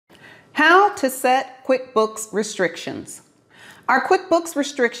How to set QuickBooks restrictions. Are QuickBooks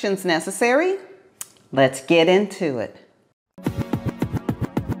restrictions necessary? Let's get into it.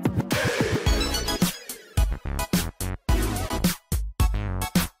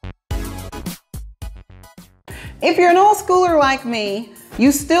 If you're an old schooler like me,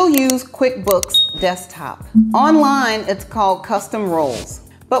 you still use QuickBooks Desktop. Online, it's called custom roles.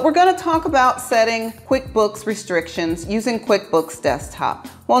 But we're going to talk about setting QuickBooks restrictions using QuickBooks Desktop.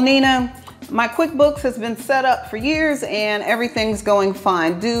 Well, Nina, my QuickBooks has been set up for years and everything's going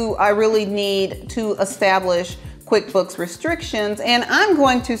fine. Do I really need to establish QuickBooks restrictions? And I'm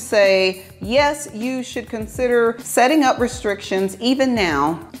going to say, yes, you should consider setting up restrictions even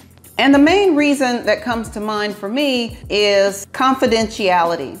now. And the main reason that comes to mind for me is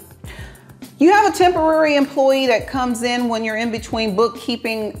confidentiality. You have a temporary employee that comes in when you're in between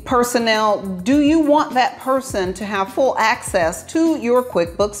bookkeeping personnel. Do you want that person to have full access to your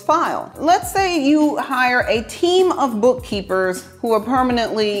QuickBooks file? Let's say you hire a team of bookkeepers who are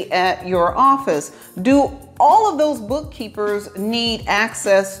permanently at your office. Do all of those bookkeepers need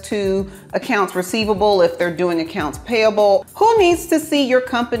access to accounts receivable if they're doing accounts payable? Who needs to see your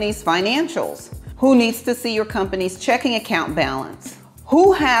company's financials? Who needs to see your company's checking account balance?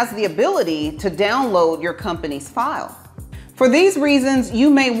 Who has the ability to download your company's file? For these reasons, you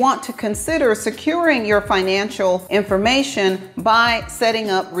may want to consider securing your financial information by setting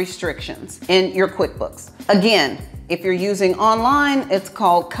up restrictions in your QuickBooks. Again, if you're using online, it's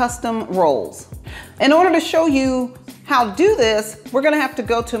called custom roles. In order to show you how to do this, we're going to have to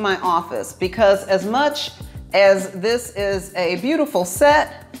go to my office, because as much as this is a beautiful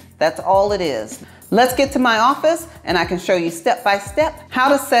set, that's all it is. Let's get to my office and I can show you step by step how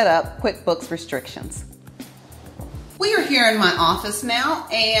to set up QuickBooks restrictions. We are here in my office now,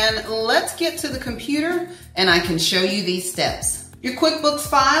 and let's get to the computer and I can show you these steps. Your QuickBooks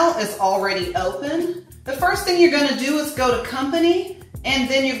file is already open. The first thing you're going to do is go to Company, and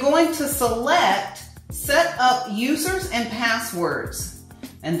then you're going to select Set Up Users and Passwords,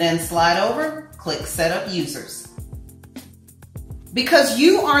 and then slide over, click Set Up Users. Because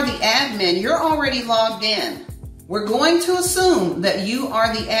you are the admin, you're already logged in. We're going to assume that you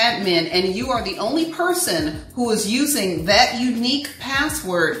are the admin and you are the only person who is using that unique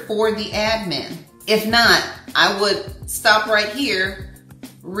password for the admin. If not, I would stop right here,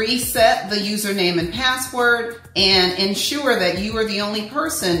 reset the username and password, and ensure that you are the only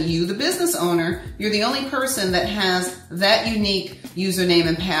person, you the business owner, you're the only person that has that unique username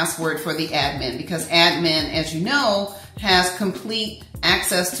and password for the admin, because admin, as you know, has complete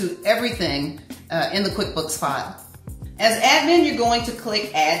access to everything in the QuickBooks file. As admin, you're going to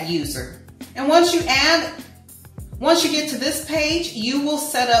click Add User. And once you get to this page, you will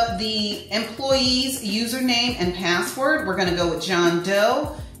set up the employee's username and password. We're going to go with John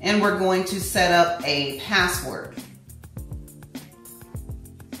Doe, and we're going to set up a password.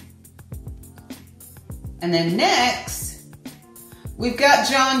 And then next, we've got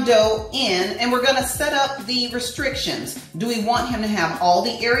John Doe in, and we're going to set up the restrictions. Do we want him to have all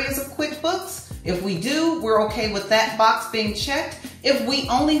the areas of QuickBooks? If we do, we're okay with that box being checked. If we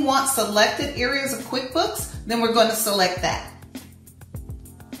only want selected areas of QuickBooks, then we're going to select that.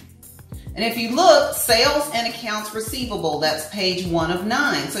 And if you look, sales and accounts receivable, that's page 1 of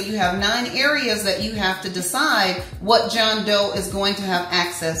 9. So you have 9 areas that you have to decide what John Doe is going to have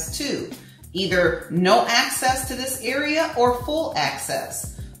access to. Either no access to this area or full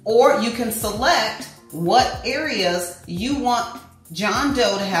access. Or you can select what areas you want John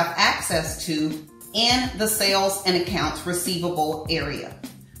Doe to have access to in the sales and accounts receivable area.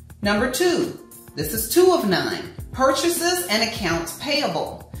 Number 2, this is 2 of 9, purchases and accounts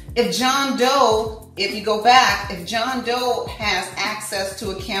payable. If John Doe, if you go back, if John Doe has access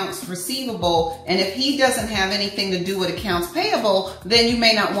to accounts receivable, and if he doesn't have anything to do with accounts payable, then you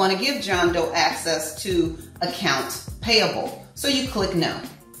may not want to give John Doe access to accounts payable. So you click No.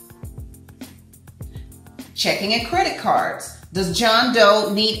 Checking and credit cards. Does John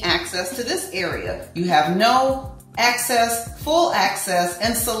Doe need access to this area? You have no access, full access,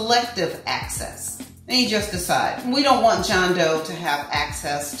 and selective access. And you just decide. We don't want John Doe to have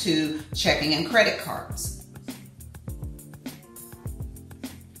access to checking and credit cards.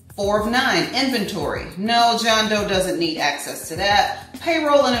 4 of 9, inventory. No, John Doe doesn't need access to that.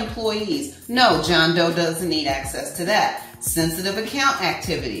 Payroll and employees. No, John Doe doesn't need access to that. Sensitive account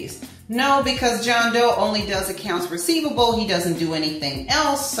activities. No, because John Doe only does accounts receivable. He doesn't do anything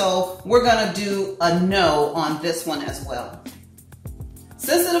else. So we're going to do a no on this one as well.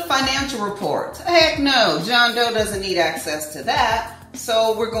 Sensitive financial reports. Heck no, John Doe doesn't need access to that.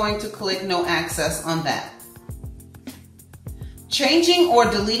 So we're going to click no access on that. Changing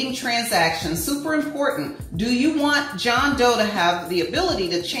or deleting transactions, super important. Do you want John Doe to have the ability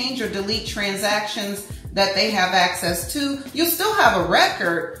to change or delete transactions that they have access to? You'll still have a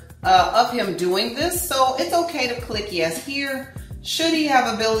record of him doing this, so it's okay to click yes here. Should he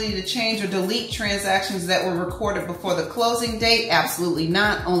have ability to change or delete transactions that were recorded before the closing date? Absolutely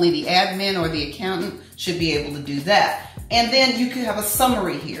not. Only the admin or the accountant should be able to do that. And then you could have a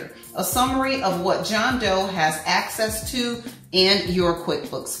summary here, a summary of what John Doe has access to in your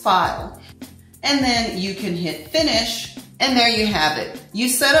QuickBooks file. And then you can hit finish, and there you have it. You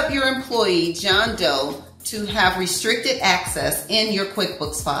set up your employee, John Doe, to have restricted access in your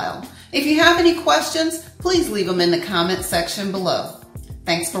QuickBooks file. If you have any questions, please leave them in the comment section below.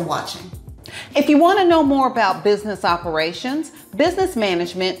 Thanks for watching. If you want to know more about business operations, business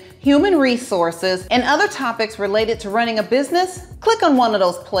management, human resources, and other topics related to running a business, click on one of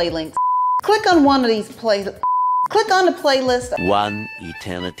those play links. Click on one of these click on the playlist. One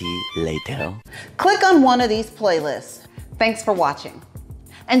eternity later. Click on one of these playlists. Thanks for watching.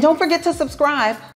 And don't forget to subscribe.